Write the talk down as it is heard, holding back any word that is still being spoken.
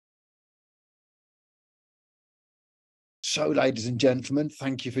So, ladies and gentlemen,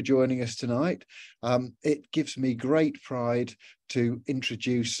 thank you for joining us tonight. It gives me great pride to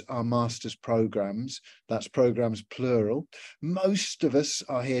introduce our master's programs. That's programs plural. Most of us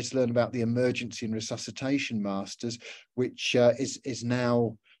are here to learn about the Emergency and Resuscitation Masters, which is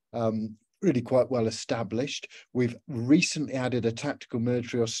now really quite well established. We've recently added a Tactical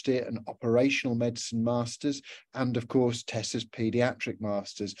Military Austere and Operational Medicine Masters, and of course Tessa's Paediatric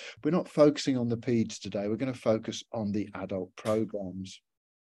Masters. We're not focusing on the peds today, we're going to focus on the adult programs.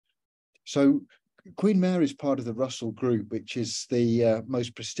 So Queen Mary is part of the Russell Group, which is the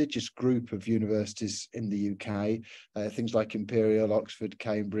most prestigious group of universities in the UK, things like Imperial, Oxford,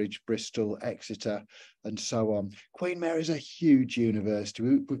 Cambridge, Bristol, Exeter, and so on. Queen Mary is a huge university.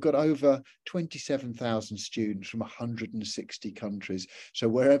 We've got over 27,000 students from 160 countries. So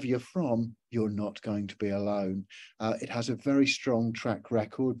wherever you're from, you're not going to be alone. It has a very strong track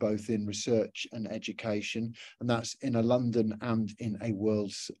record, both in research and education, and that's in a London and in a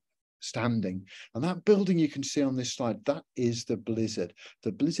world standing. And that building you can see on this slide, that is the Blizzard.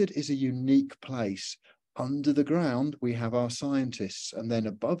 The Blizzard is a unique place. Under the ground, we have our scientists, and then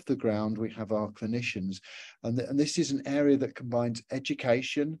above the ground, we have our clinicians. And this is an area that combines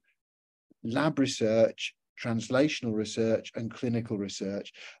education, lab research, translational research, and clinical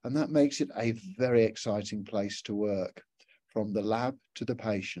research. And that makes it a very exciting place to work, from the lab to the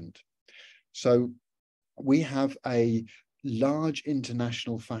patient. So we have a large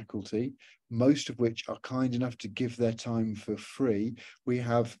international faculty, most of which are kind enough to give their time for free. We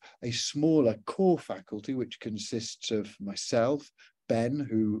have a smaller core faculty, which consists of myself, Ben,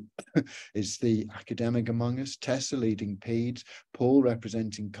 who is the academic among us, Tessa leading peds, Paul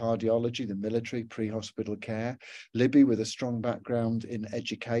representing cardiology, the military, pre-hospital care, Libby with a strong background in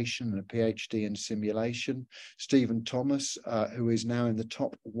education and a PhD in simulation, Stephen Thomas, who is now in the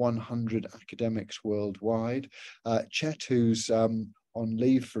top 100 academics worldwide, Chet, who's on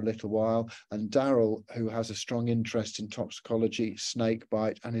leave for a little while, and Daryl, who has a strong interest in toxicology, snake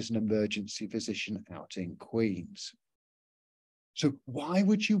bite, and is an emergency physician out in Queens. So why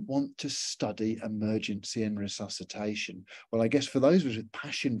would you want to study emergency and resuscitation? Well, I guess for those of us with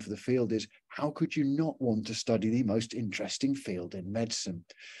passion for the field is, how could you not want to study the most interesting field in medicine?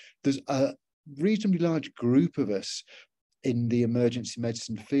 There's a reasonably large group of us in the emergency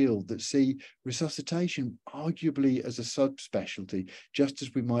medicine field that see resuscitation arguably as a subspecialty, just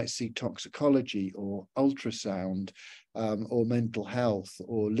as we might see toxicology or ultrasound or mental health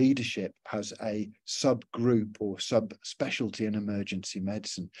or leadership as a subgroup or subspecialty in emergency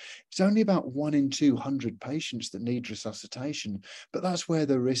medicine. It's only about 1 in 200 patients that need resuscitation, but that's where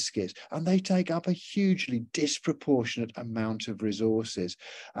the risk is. And they take up a hugely disproportionate amount of resources.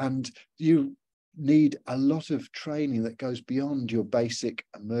 And you need a lot of training that goes beyond your basic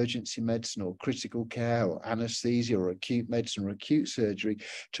emergency medicine or critical care or anesthesia or acute medicine or acute surgery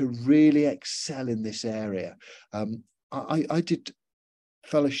to really excel in this area. I did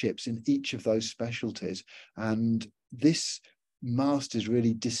fellowships in each of those specialties, and this master's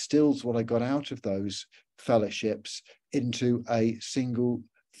really distills what I got out of those fellowships into a single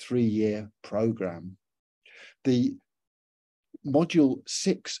 3-year program. The Module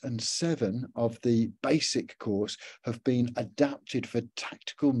 6 and 7 of the basic course have been adapted for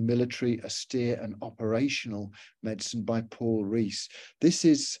tactical, military, austere, and operational medicine by Paul Rees. This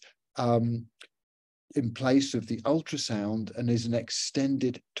is in place of the ultrasound and is an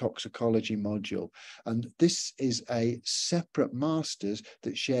extended toxicology module. And this is a separate master's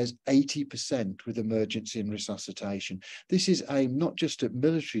that shares 80% with emergency and resuscitation. This is aimed not just at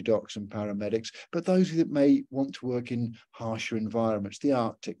military docs and paramedics, but those that may want to work in harsher environments, the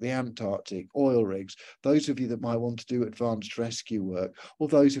Arctic, the Antarctic, oil rigs, those of you that might want to do advanced rescue work, or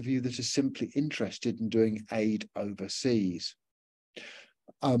those of you that are simply interested in doing aid overseas.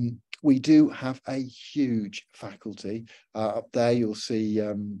 We do have a huge faculty. Up there, you'll see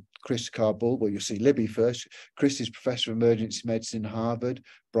Chris Carbull. Well, you'll see Libby first. Chris is Professor of Emergency Medicine in Harvard.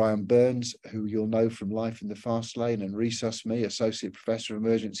 Brian Burns, who you'll know from Life in the Fast Lane, and Resus Me, Associate Professor of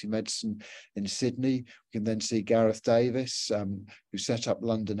Emergency Medicine in Sydney. We can then see Gareth Davis, who set up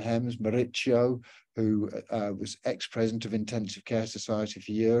London HEMS, Maurizio, who was ex-president of Intensive Care Society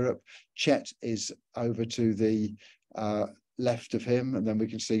for Europe. Chet is over to the left of him, and then we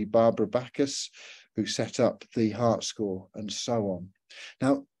can see Barbara Bacchus, who set up the Heart Score, and so on.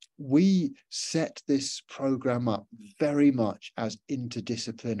 Now, we set this program up very much as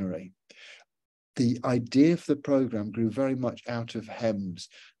interdisciplinary. The idea for the program grew very much out of HEMS.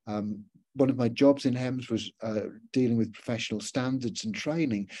 one of my jobs in HEMS was dealing with professional standards and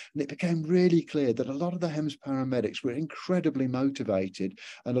training, and it became really clear that a lot of the HEMS paramedics were incredibly motivated,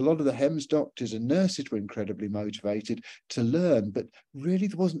 and a lot of the HEMS doctors and nurses were incredibly motivated to learn, but really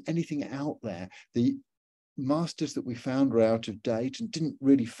there wasn't anything out there. The masters that we found were out of date and didn't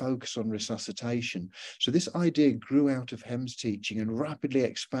really focus on resuscitation. So this idea grew out of HEMS teaching and rapidly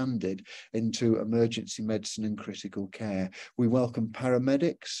expanded into emergency medicine and critical care. We welcome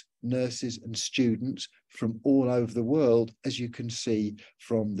paramedics, nurses and students from all over the world, as you can see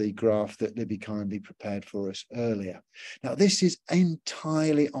from the graph that Libby kindly prepared for us earlier. Now, this is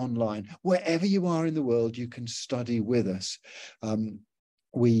entirely online. Wherever you are in the world, you can study with us.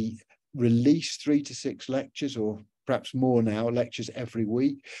 We release 3 to 6 lectures, or perhaps more now, lectures every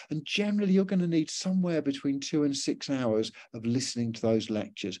week. And generally, you're going to need somewhere between 2 and 6 hours of listening to those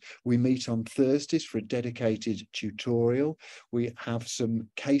lectures. We meet on Thursdays for a dedicated tutorial. We have some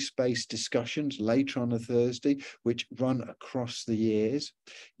case-based discussions later on a Thursday, which run across the years.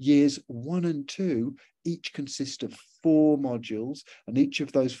 Years 1 and 2 each consist of 4 modules, and each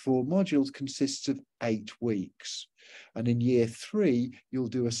of those 4 modules consists of 8 weeks. And in year 3, you'll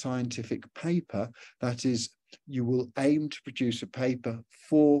do a scientific paper. That is, you will aim to produce a paper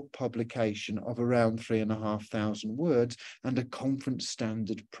for publication of around 3,500 words and a conference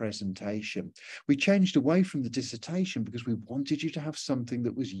standard presentation. We changed away from the dissertation because we wanted you to have something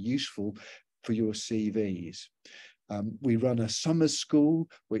that was useful for your CVs. We run a summer school,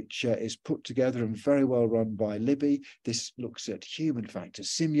 which is put together and very well run by Libby. This looks at human factors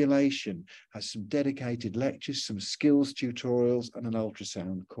simulation, has some dedicated lectures, some skills tutorials, and an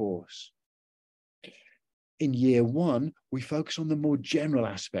ultrasound course. In year 1, we focus on the more general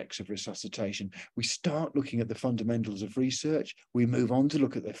aspects of resuscitation. We start looking at the fundamentals of research. We move on to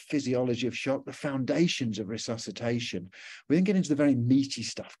look at the physiology of shock, the foundations of resuscitation. We then get into the very meaty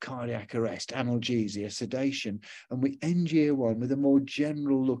stuff, cardiac arrest, analgesia, sedation, and we end year 1 with a more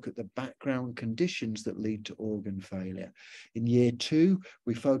general look at the background conditions that lead to organ failure. In year 2,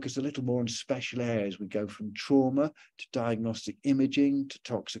 we focus a little more on special areas. We go from trauma to diagnostic imaging to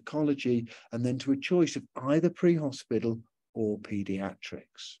toxicology, and then to a choice of either pre-hospital or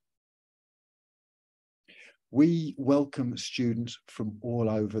pediatrics. We welcome students from all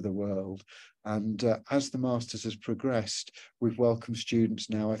over the world, and as the Masters has progressed, we've welcomed students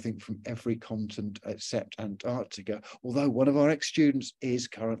now, I think, from every continent except Antarctica, although one of our ex-students is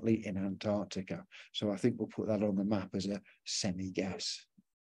currently in Antarctica, so I think we'll put that on the map as a semi-guess.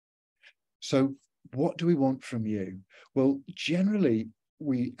 So what do we want from you? Well, generally,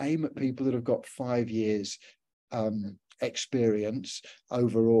 we aim at people that have got 5 years experience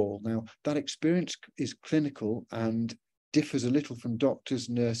overall. Now, that experience is clinical and differs a little from doctors,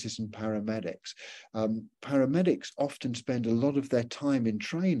 nurses, and paramedics. Paramedics often spend a lot of their time in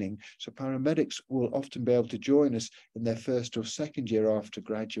training, so paramedics will often be able to join us in their 1st or 2nd year after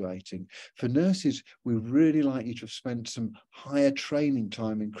graduating. For nurses, we really like you to have spent some higher training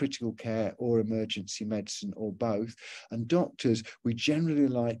time in critical care or emergency medicine, or both. And doctors, we generally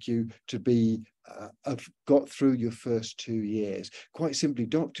like you to be have got through your first 2 years. Quite simply,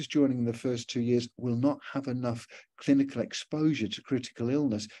 doctors joining the first 2 years will not have enough clinical exposure to critical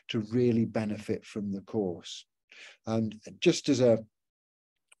illness to really benefit from the course. And just as a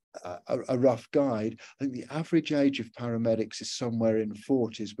rough guide, I think the average age of paramedics is somewhere in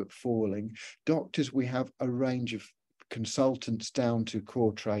 40s, but falling. Doctors, we have a range of consultants down to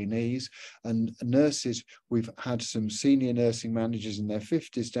core trainees, and nurses, we've had some senior nursing managers in their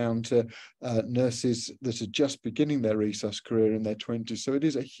 50s down to nurses that are just beginning their resus career in their 20s. So it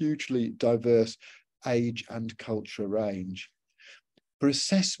is a hugely diverse age and culture range. For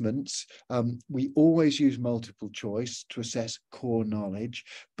assessments, we always use multiple choice to assess core knowledge,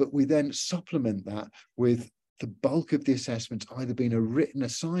 but we then supplement that with the bulk of the assessments either being a written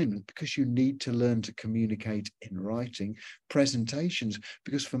assignment, because you need to learn to communicate in writing, presentations,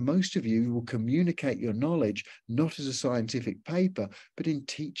 because for most of you, you will communicate your knowledge not as a scientific paper, but in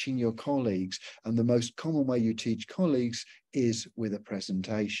teaching your colleagues. And the most common way you teach colleagues is with a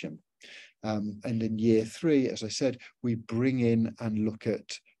presentation. And in year 3, as I said, we bring in and look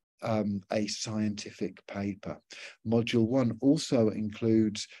at a scientific paper. Module 1 also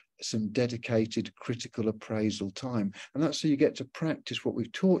includes some dedicated critical appraisal time, and that's so you get to practice what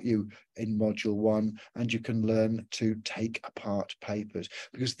we've taught you in module 1, and you can learn to take apart papers,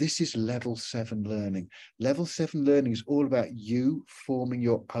 because this is level 7 learning. Level 7 learning is all about you forming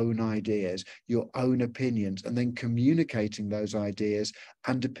your own ideas, your own opinions, and then communicating those ideas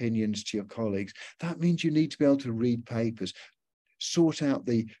and opinions to your colleagues. That means you need to be able to read papers, sort out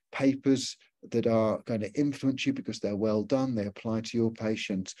the papers that are going to influence you because they're well done, they apply to your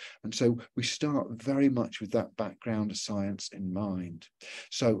patients. And so we start very much with that background science in mind.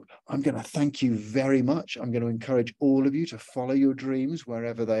 So I'm going to thank you very much. I'm going to encourage all of you to follow your dreams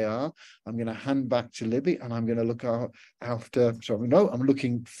wherever they are. I'm going to hand back to Libby, and I'm going to look after, sorry, no, I'm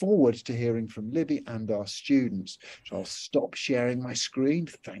looking forward to hearing from Libby and our students. So I'll stop sharing my screen.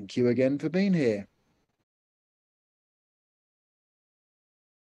 Thank you again for being here.